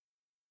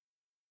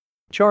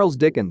Charles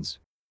Dickens.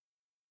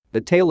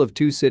 A Tale of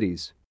Two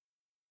Cities.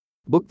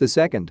 Book the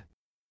Second.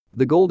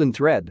 The Golden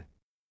Thread.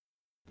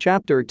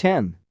 Chapter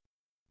 10.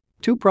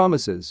 Two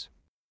Promises.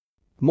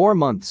 More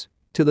months,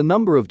 to the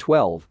number of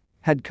 12,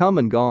 had come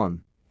and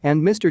gone,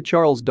 and Mr.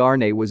 Charles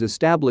Darnay was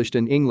established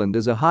in England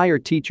as a higher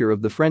teacher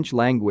of the French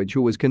language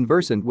who was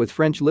conversant with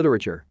French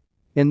literature.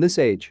 In this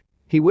age,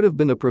 he would have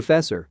been a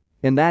professor;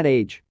 in that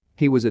age,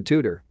 he was a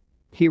tutor.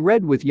 He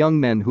read with young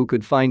men who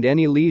could find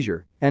any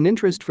leisure and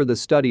interest for the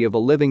study of a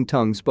living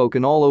tongue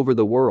spoken all over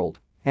the world,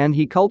 and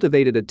he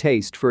cultivated a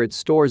taste for its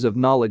stores of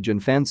knowledge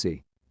and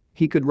fancy.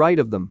 He could write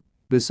of them,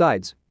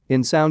 besides,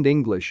 in sound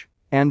English,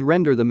 and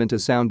render them into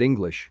sound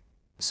English.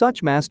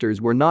 Such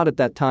masters were not at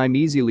that time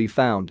easily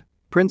found.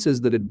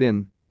 Princes that had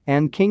been,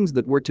 and kings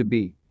that were to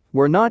be,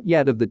 were not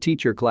yet of the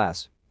teacher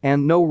class,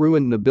 and no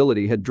ruined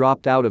nobility had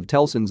dropped out of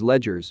Tellson's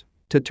ledgers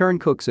to turn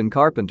cooks and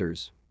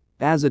carpenters.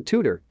 As a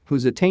tutor,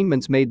 whose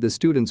attainments made the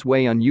student's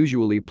way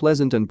unusually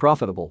pleasant and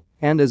profitable,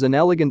 and as an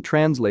elegant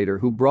translator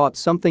who brought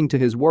something to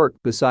his work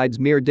besides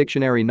mere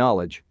dictionary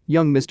knowledge,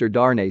 young Mr.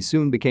 Darnay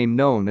soon became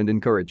known and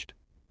encouraged.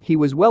 He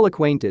was well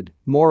acquainted,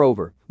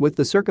 moreover, with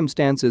the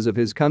circumstances of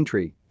his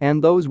country,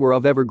 and those were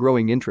of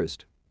ever-growing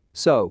interest.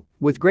 So,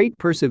 with great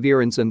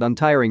perseverance and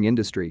untiring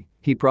industry,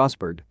 he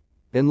prospered.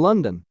 In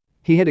London,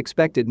 he had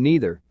expected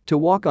neither to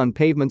walk on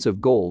pavements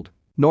of gold,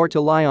 nor to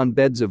lie on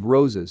beds of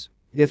roses.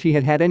 If he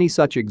had had any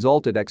such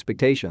exalted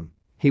expectation,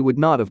 he would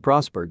not have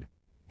prospered.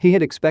 He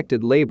had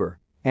expected labor,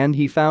 and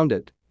he found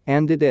it,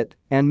 and did it,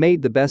 and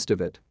made the best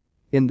of it.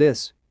 In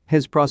this,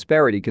 his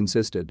prosperity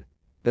consisted.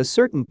 A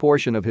certain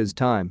portion of his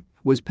time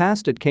was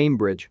passed at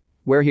Cambridge,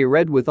 where he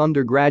read with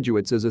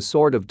undergraduates as a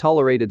sort of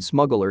tolerated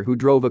smuggler who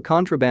drove a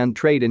contraband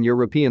trade in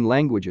European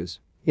languages,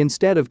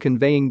 instead of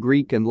conveying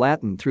Greek and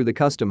Latin through the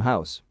custom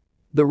house.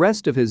 The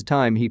rest of his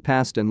time he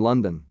passed in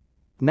London.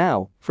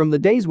 Now, from the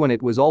days when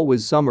it was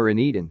always summer in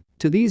Eden,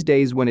 to these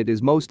days when it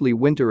is mostly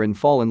winter in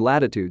fallen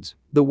latitudes,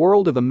 the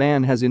world of a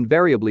man has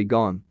invariably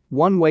gone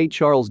one way: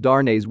 Charles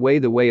Darnay's way,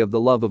 the way of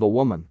the love of a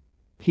woman.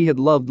 He had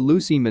loved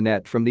Lucy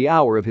Manette from the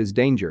hour of his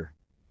danger.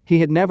 He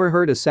had never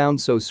heard a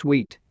sound so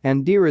sweet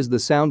and dear as the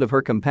sound of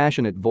her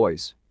compassionate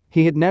voice.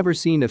 He had never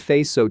seen a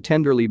face so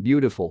tenderly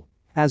beautiful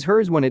as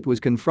hers when it was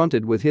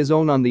confronted with his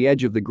own on the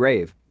edge of the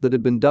grave that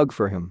had been dug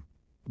for him.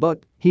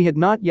 But he had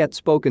not yet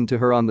spoken to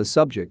her on the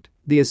subject: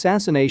 the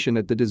assassination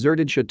at the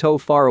deserted chateau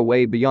far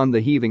away beyond the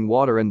heaving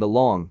water and the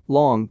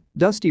long,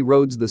 dusty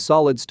roads. The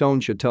solid stone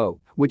chateau,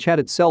 which had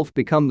itself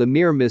become the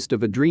mere mist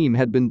of a dream,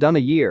 had been done a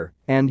year,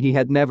 and he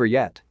had never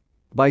yet,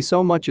 by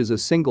so much as a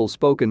single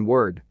spoken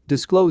word,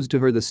 disclosed to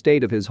her the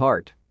state of his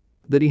heart.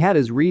 That he had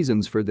his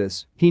reasons for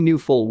this, he knew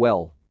full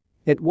well.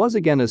 It was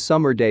again a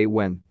summer day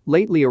when,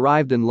 lately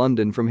arrived in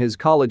London from his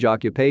college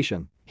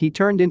occupation, he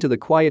turned into the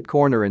quiet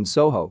corner in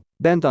Soho,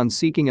 bent on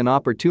seeking an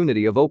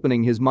opportunity of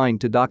opening his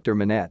mind to Dr.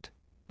 Manette.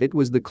 It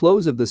was the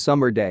close of the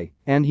summer day,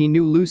 and he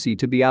knew Lucy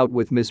to be out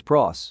with Miss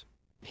Pross.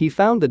 He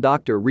found the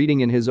doctor reading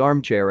in his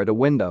armchair at a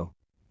window.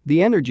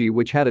 The energy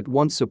which had at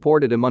once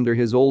supported him under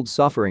his old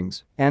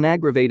sufferings and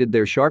aggravated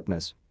their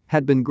sharpness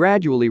had been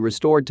gradually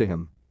restored to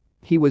him.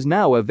 He was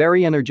now a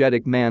very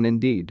energetic man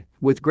indeed,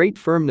 with great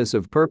firmness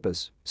of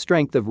purpose,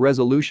 strength of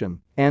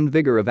resolution, and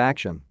vigor of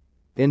action.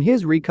 In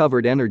his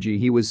recovered energy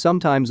he was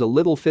sometimes a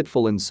little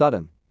fitful and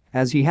sudden,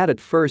 as he had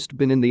at first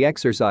been in the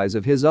exercise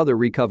of his other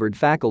recovered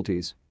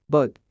faculties,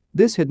 but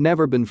this had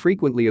never been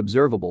frequently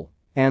observable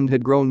and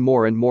had grown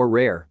more and more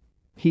rare.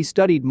 He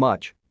studied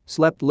much,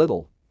 slept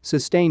little,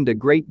 sustained a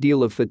great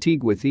deal of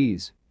fatigue with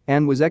ease,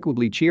 and was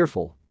equably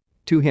cheerful.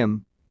 To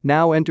him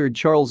now entered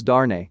Charles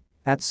Darnay,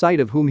 at sight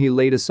of whom he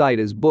laid aside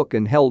his book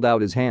and held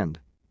out his hand.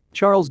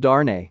 "Charles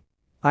Darnay,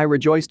 I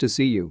rejoice to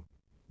see you.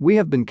 We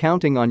have been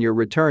counting on your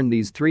return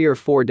these 3 or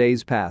 4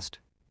 days past.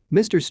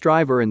 Mr.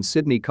 Stryver and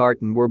Sidney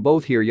Carton were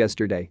both here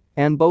yesterday,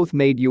 and both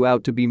made you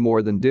out to be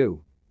more than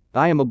due.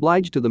 I am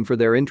obliged to them for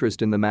their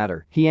interest in the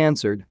matter," he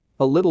answered,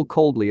 a little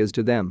coldly as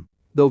to them,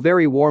 though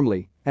very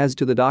warmly as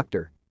to the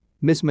doctor.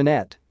 "Miss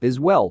Manette is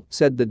well,"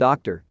 said the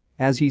doctor,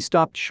 as he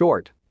stopped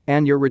short,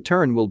 "and your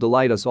return will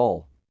delight us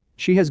all.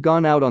 She has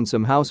gone out on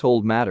some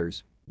household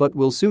matters, but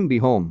will soon be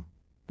home."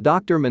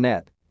 "Dr.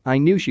 Manette, I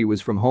knew she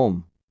was from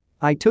home.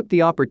 I took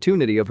the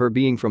opportunity of her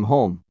being from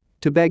home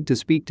to beg to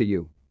speak to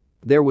you."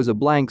 There was a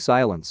blank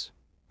silence.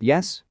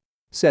 "Yes?"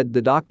 said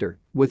the doctor,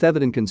 with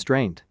evident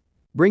constraint.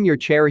 "Bring your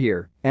chair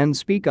here and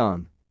speak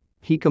on."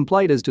 He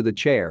complied as to the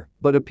chair,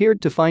 but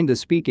appeared to find the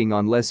speaking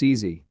on less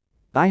easy.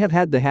 "I have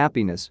had the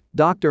happiness,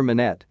 Dr.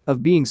 Manette,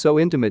 of being so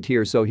intimate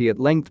here," so he at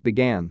length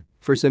began,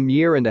 "for some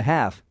year and a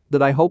half,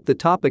 that I hope the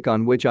topic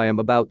on which I am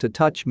about to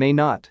touch may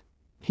not—"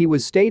 He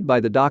was stayed by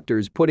the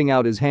doctor's putting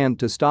out his hand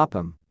to stop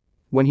him.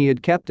 When he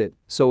had kept it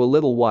so a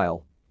little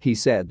while, he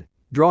said,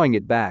 drawing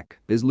it back,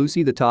 "Is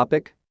Lucy the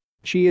topic?"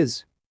 "She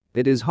is.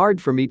 It is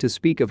hard for me to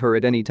speak of her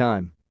at any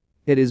time.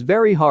 It is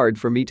very hard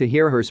for me to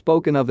hear her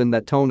spoken of in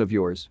that tone of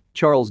yours,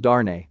 Charles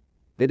Darnay.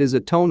 It is a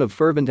tone of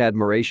fervent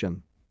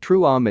admiration,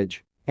 true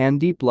homage, and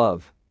deep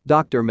love,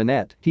 Dr.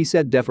 Manette," he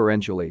said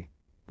deferentially.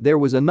 There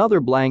was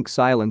another blank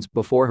silence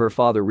before her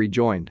father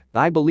rejoined,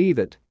 "I believe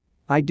it.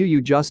 I do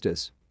you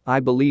justice, I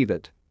believe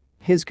it.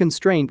 His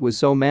constraint was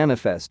so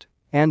manifest,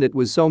 and it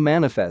was so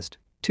manifest,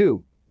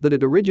 too, that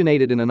it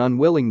originated in an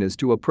unwillingness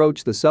to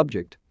approach the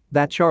subject,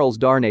 that Charles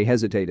Darnay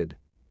hesitated.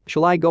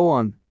 Shall I go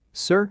on,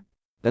 sir?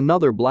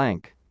 Another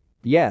blank.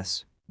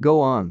 Yes,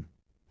 go on.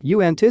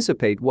 You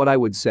anticipate what I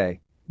would say,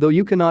 though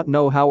you cannot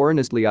know how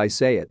earnestly I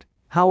say it,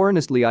 how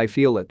earnestly I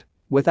feel it,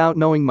 without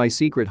knowing my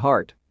secret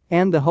heart,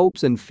 and the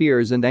hopes and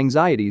fears and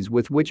anxieties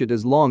with which it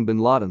has long been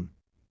laden.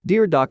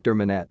 Dear Dr.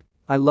 Manette,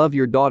 I love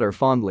your daughter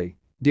fondly,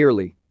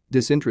 dearly,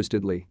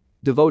 disinterestedly,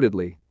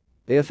 devotedly.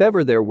 If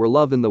ever there were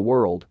love in the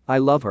world, I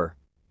love her.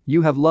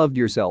 You have loved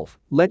yourself,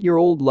 let your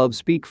old love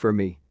speak for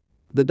me.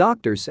 The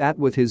doctor sat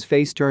with his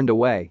face turned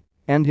away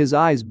and his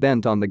eyes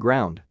bent on the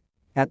ground.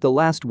 At the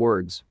last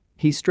words,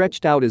 he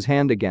stretched out his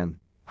hand again,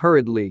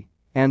 hurriedly,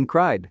 and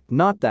cried,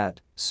 "Not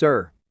that,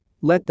 sir.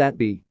 Let that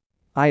be.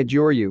 I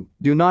adjure you,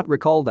 do not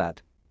recall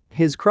that."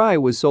 His cry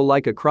was so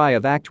like a cry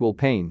of actual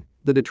pain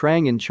that it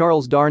rang in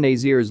Charles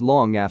Darnay's ears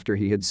long after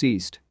he had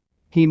ceased.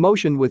 He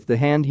motioned with the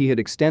hand he had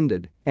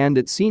extended, and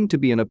it seemed to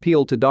be an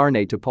appeal to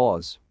Darnay to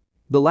pause.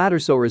 The latter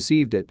so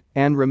received it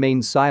and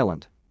remained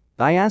silent.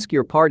 "I ask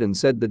your pardon,"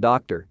 said the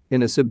doctor,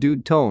 in a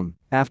subdued tone,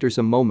 after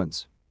some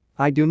moments.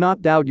 "I do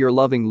not doubt your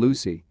loving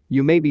Lucy,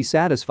 you may be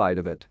satisfied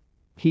of it."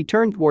 He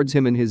turned towards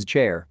him in his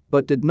chair,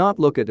 but did not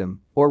look at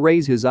him or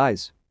raise his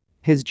eyes.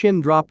 His chin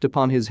dropped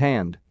upon his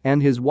hand,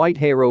 and his white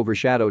hair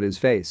overshadowed his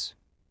face.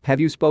 "Have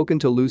you spoken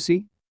to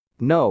Lucy?"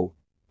 "No."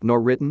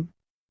 "Nor written?"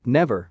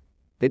 "Never.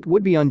 It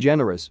would be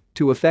ungenerous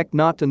to affect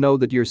not to know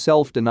that your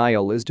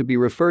self-denial is to be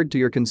referred to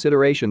your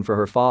consideration for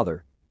her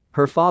father.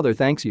 Her father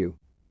thanks you."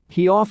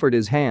 He offered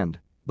his hand,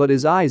 but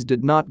his eyes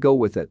did not go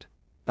with it.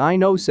 "I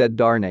know," said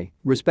Darnay,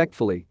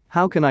 respectfully,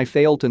 "how can I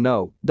fail to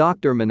know,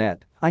 Dr.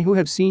 Manette, I who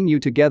have seen you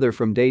together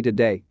from day to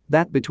day,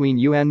 that between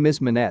you and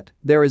Miss Manette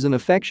there is an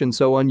affection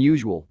so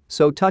unusual,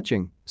 so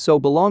touching, so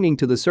belonging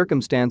to the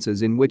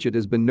circumstances in which it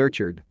has been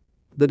nurtured,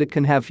 that it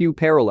can have few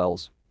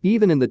parallels,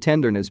 even in the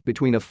tenderness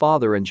between a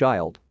father and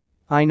child.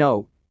 I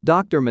know,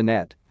 Dr.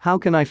 Manette, how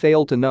can I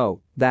fail to know,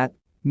 that,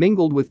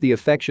 mingled with the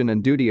affection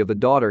and duty of a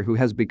daughter who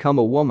has become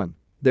a woman,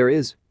 there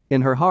is,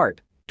 in her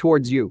heart,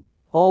 towards you,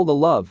 all the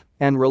love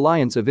and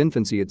reliance of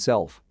infancy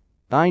itself.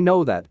 I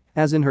know that,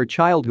 as in her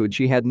childhood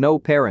she had no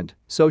parent,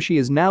 so she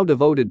is now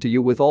devoted to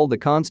you with all the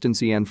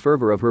constancy and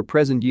fervor of her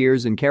present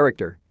years and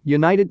character,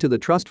 united to the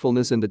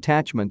trustfulness and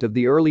attachment of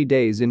the early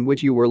days in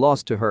which you were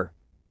lost to her.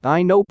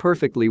 I know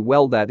perfectly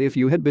well that if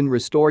you had been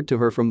restored to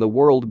her from the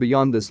world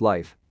beyond this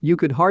life, you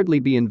could hardly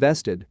be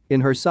invested,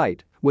 in her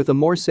sight, with a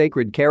more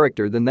sacred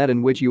character than that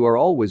in which you are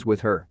always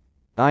with her.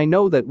 I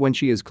know that when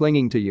she is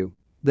clinging to you,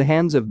 the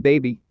hands of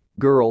baby,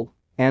 girl,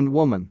 and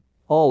woman,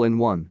 all in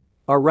one,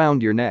 are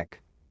round your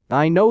neck.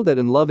 I know that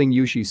in loving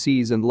you she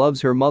sees and loves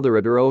her mother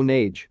at her own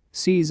age,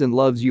 sees and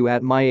loves you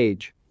at my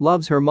age,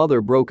 loves her mother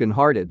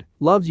broken-hearted,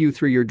 loves you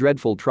through your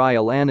dreadful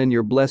trial and in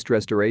your blessed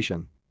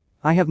restoration.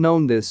 I have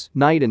known this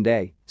night and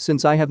day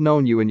since I have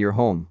known you in your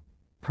home."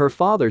 Her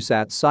father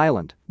sat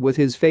silent, with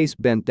his face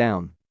bent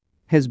down.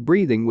 His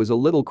breathing was a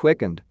little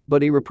quickened,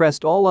 but he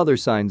repressed all other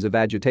signs of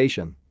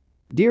agitation.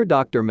 "Dear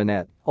Dr.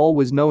 Manette,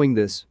 always knowing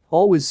this,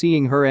 always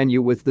seeing her and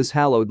you with this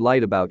hallowed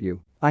light about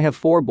you, I have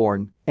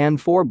forborne,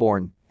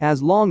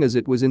 as long as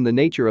it was in the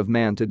nature of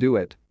man to do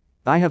it.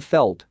 I have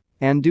felt,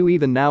 and do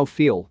even now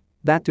feel,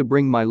 that to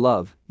bring my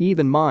love,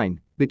 even mine,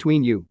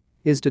 between you,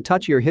 is to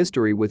touch your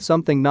history with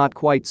something not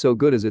quite so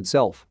good as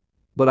itself.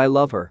 But I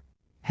love her.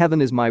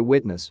 Heaven is my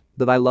witness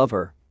that I love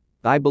her."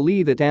 "I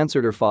believe it,"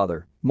 answered her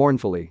father,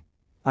 mournfully.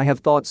 "I have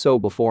thought so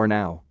before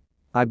now.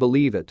 I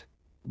believe it.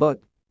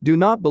 But do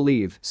not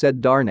believe,"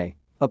 said Darnay,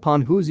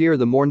 upon whose ear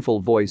the mournful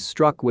voice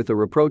struck with a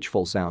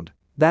reproachful sound,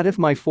 "that if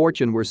my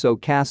fortune were so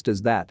cast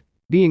as that,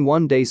 being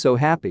one day so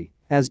happy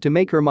as to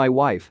make her my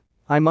wife,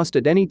 I must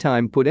at any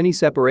time put any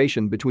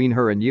separation between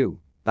her and you.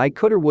 I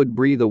could or would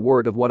breathe a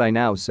word of what I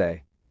now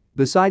say.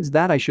 Besides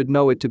that, I should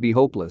know it to be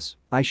hopeless,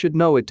 I should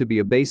know it to be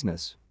a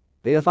baseness.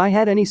 If I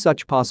had any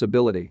such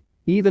possibility,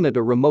 even at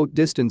a remote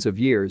distance of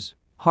years,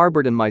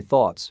 harbored in my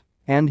thoughts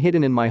and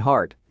hidden in my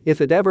heart,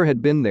 if it ever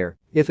had been there,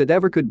 if it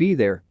ever could be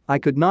there, I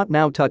could not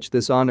now touch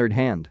this honored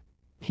hand."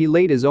 He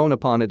laid his own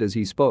upon it as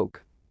he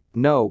spoke.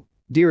 "No,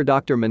 dear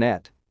Dr.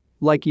 Manette.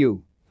 Like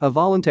you, a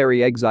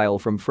voluntary exile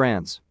from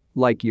France,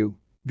 like you,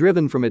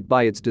 driven from it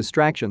by its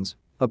distractions,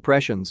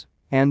 oppressions,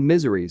 and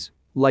miseries,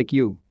 like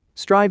you,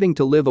 striving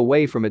to live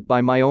away from it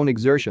by my own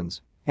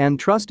exertions, and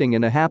trusting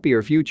in a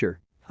happier future,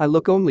 I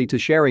look only to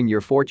sharing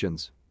your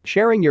fortunes,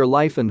 sharing your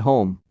life and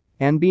home,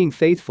 and being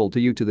faithful to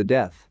you to the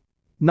death.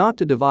 Not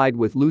to divide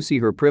with Lucy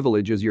her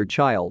privilege as your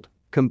child,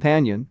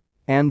 companion,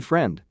 and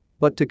friend,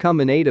 but to come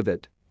in aid of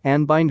it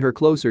and bind her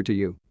closer to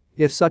you,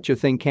 if such a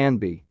thing can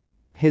be."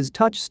 His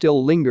touch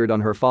still lingered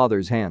on her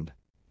father's hand.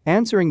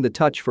 Answering the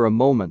touch for a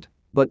moment,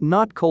 but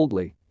not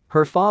coldly,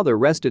 her father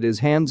rested his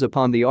hands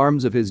upon the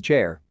arms of his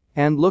chair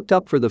and looked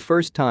up for the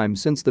first time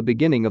since the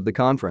beginning of the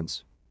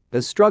conference.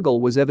 A struggle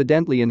was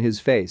evidently in his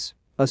face,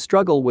 a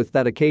struggle with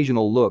that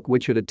occasional look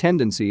which had a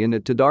tendency in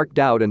it to dark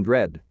doubt and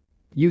dread.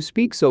 "You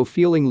speak so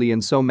feelingly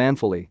and so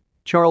manfully,"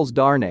 Charles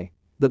Darnay,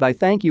 that I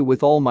thank you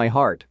with all my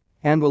heart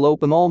and will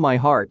open all my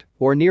heart,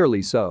 or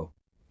nearly so.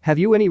 Have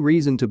you any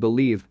reason to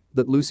believe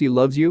that Lucy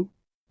loves you?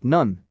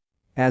 None.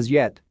 As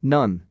yet,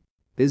 none.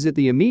 Is it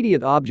the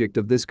immediate object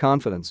of this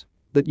confidence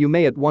that you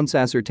may at once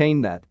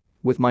ascertain that,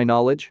 with my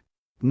knowledge?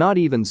 Not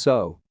even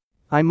so.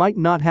 I might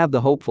not have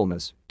the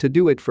hopefulness to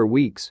do it for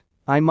weeks.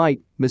 I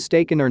might,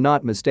 mistaken or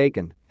not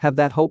mistaken, have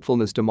that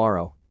hopefulness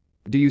tomorrow.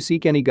 Do you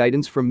seek any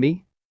guidance from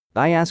me?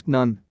 I ask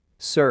none,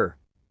 sir.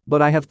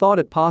 But I have thought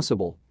it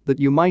possible that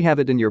you might have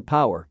it in your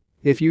power,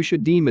 if you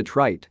should deem it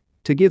right,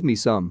 to give me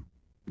some.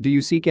 Do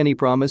you seek any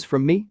promise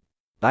from me?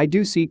 I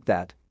do seek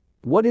that.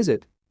 What is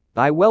it?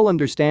 I well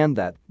understand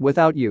that,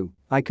 without you,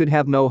 I could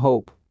have no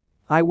hope.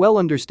 I well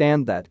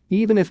understand that,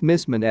 even if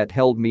Miss Manette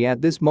held me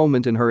at this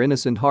moment in her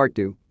innocent heart,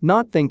 do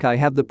not think I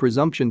have the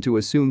presumption to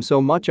assume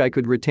so much I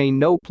could retain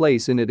no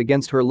place in it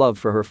against her love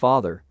for her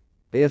father.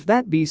 If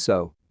that be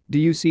so, do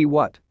you see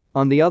what,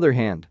 on the other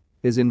hand,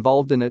 is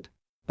involved in it?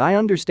 I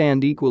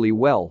understand equally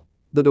well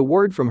that a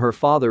word from her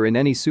father in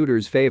any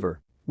suitor's favor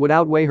would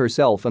outweigh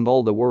herself and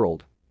all the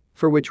world.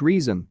 For which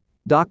reason,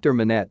 Dr.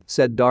 Manette,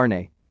 said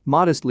Darnay,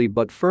 modestly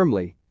but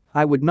firmly,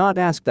 I would not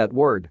ask that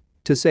word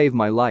to save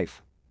my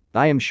life.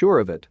 I am sure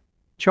of it.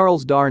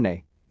 Charles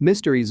Darnay,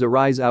 mysteries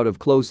arise out of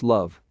close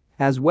love,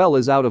 as well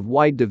as out of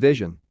wide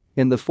division.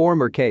 In the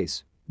former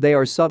case, they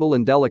are subtle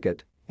and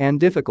delicate, and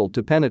difficult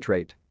to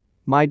penetrate.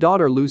 My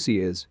daughter Lucy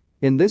is,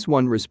 in this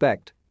one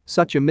respect,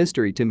 such a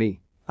mystery to me,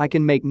 I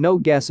can make no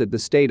guess at the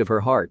state of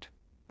her heart.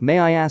 May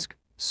I ask,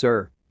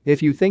 sir,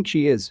 if you think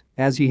she is,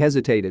 as he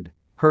hesitated,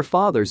 her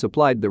father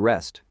supplied the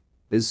rest,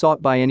 is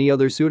sought by any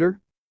other suitor?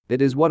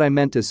 It is what I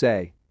meant to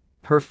say.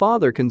 Her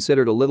father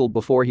considered a little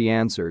before he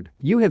answered.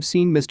 You have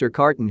seen Mr.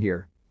 Carton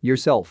here,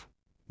 yourself.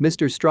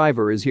 Mr.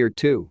 Stryver is here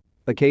too,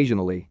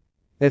 occasionally.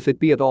 If it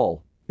be at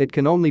all, it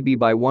can only be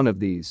by one of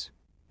these.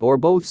 Or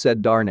both,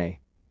 said Darnay.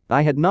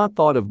 I had not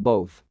thought of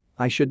both.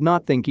 I should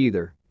not think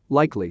either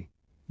likely.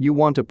 You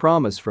want a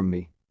promise from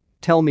me.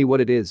 Tell me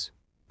what it is.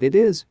 It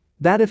is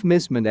that if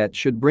Miss Manette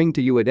should bring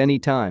to you at any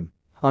time,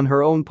 on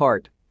her own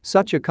part,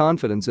 such a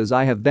confidence as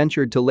I have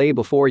ventured to lay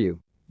before you,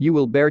 you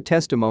will bear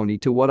testimony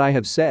to what I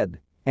have said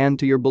and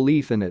to your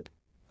belief in it.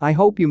 I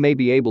hope you may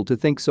be able to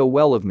think so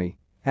well of me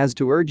as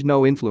to urge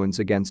no influence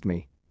against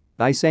me.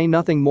 I say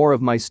nothing more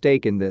of my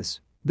stake in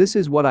this. This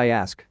is what I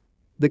ask.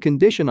 The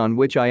condition on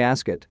which I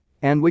ask it,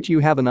 and which you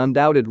have an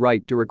undoubted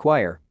right to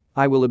require,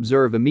 I will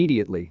observe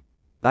immediately.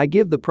 I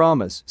give the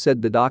promise,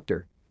 said the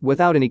doctor,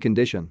 without any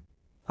condition.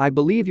 I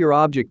believe your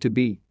object to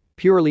be,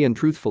 purely and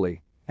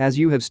truthfully, as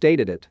you have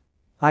stated it.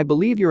 I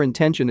believe your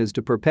intention is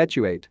to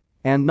perpetuate,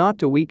 and not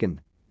to weaken,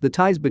 the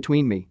ties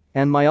between me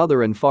and my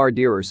other and far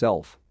dearer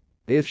self.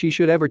 If she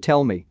should ever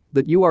tell me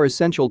that you are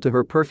essential to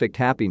her perfect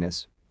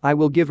happiness, I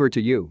will give her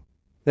to you.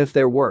 If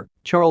there were,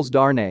 Charles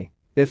Darnay,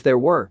 if there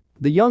were,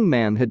 the young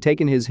man had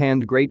taken his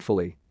hand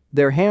gratefully.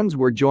 Their hands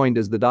were joined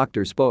as the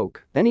doctor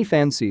spoke. Any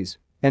fancies,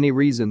 any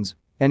reasons,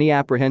 any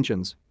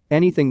apprehensions,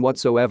 anything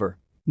whatsoever,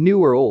 new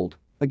or old,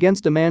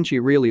 against a man she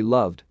really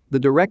loved, the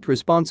direct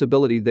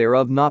responsibility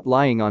thereof not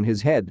lying on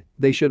his head,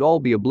 they should all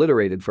be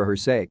obliterated for her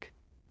sake.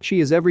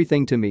 She is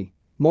everything to me,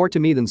 more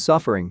to me than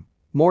suffering,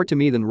 more to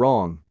me than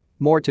wrong,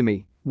 more to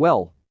me,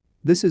 well.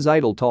 This is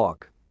idle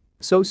talk.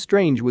 So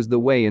strange was the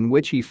way in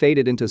which he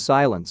faded into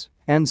silence,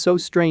 and so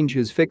strange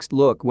his fixed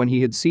look when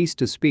he had ceased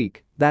to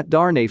speak, that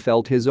Darnay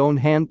felt his own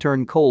hand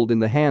turn cold in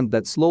the hand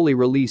that slowly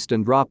released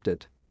and dropped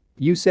it.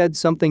 You said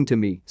something to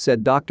me,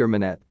 said Dr.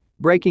 Manette,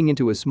 breaking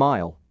into a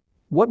smile.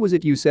 What was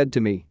it you said to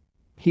me?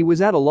 He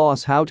was at a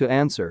loss how to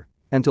answer,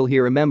 until he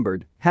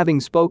remembered, having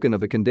spoken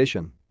of a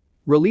condition.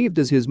 Relieved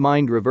as his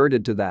mind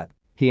reverted to that,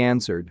 he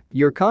answered,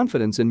 your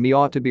confidence in me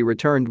ought to be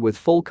returned with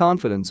full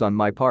confidence on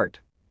my part.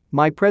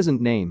 My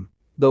present name,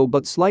 though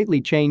but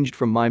slightly changed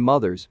from my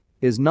mother's,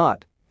 is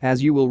not,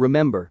 as you will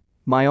remember,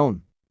 my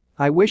own.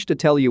 I wish to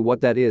tell you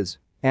what that is,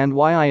 and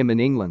why I am in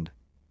England.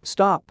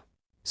 Stop,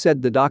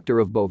 said the doctor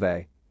of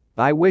Beauvais.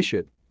 I wish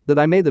it, that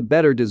I may the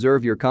better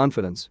deserve your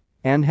confidence,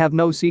 and have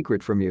no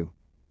secret from you.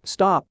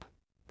 Stop.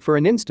 For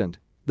an instant,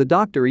 the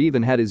doctor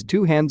even had his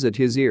two hands at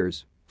his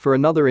ears, for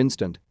another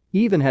instant,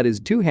 even had his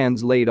two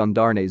hands laid on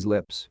Darnay's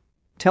lips.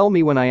 Tell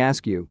me when I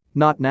ask you,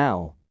 not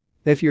now.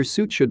 If your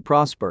suit should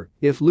prosper,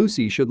 if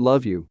Lucy should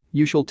love you,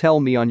 you shall tell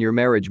me on your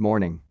marriage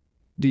morning.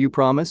 Do you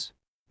promise?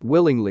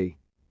 Willingly.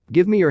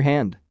 Give me your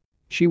hand.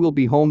 She will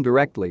be home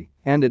directly,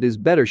 and it is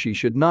better she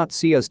should not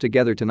see us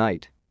together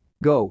tonight.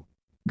 Go.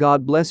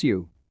 God bless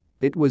you.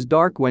 It was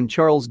dark when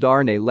Charles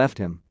Darnay left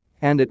him,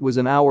 and it was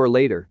an hour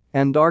later,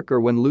 and darker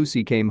when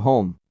Lucy came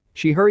home.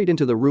 She hurried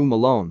into the room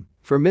alone,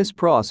 for Miss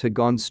Pross had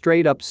gone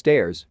straight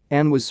upstairs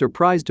and was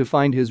surprised to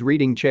find his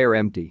reading chair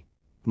empty.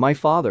 My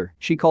father,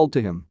 she called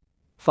to him.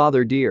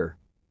 Father dear.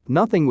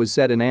 Nothing was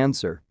said in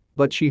answer,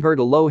 but she heard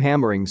a low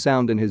hammering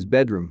sound in his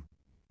bedroom.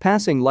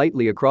 Passing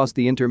lightly across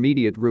the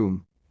intermediate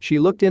room, she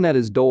looked in at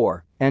his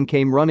door and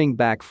came running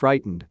back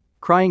frightened,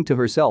 crying to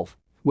herself,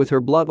 with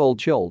her blood all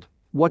chilled,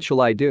 what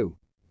shall I do?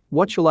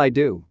 What shall I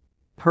do?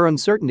 Her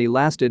uncertainty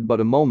lasted but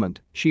a moment.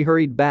 She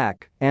hurried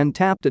back and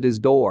tapped at his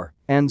door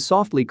and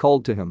softly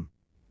called to him.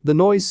 The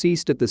noise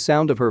ceased at the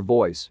sound of her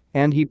voice,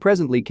 and he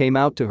presently came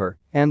out to her,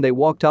 and they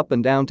walked up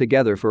and down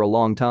together for a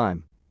long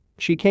time.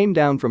 She came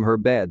down from her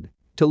bed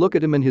to look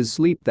at him in his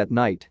sleep that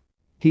night.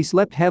 He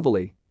slept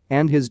heavily,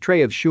 and his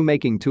tray of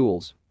shoemaking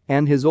tools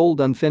and his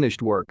old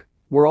unfinished work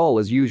were all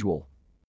as usual.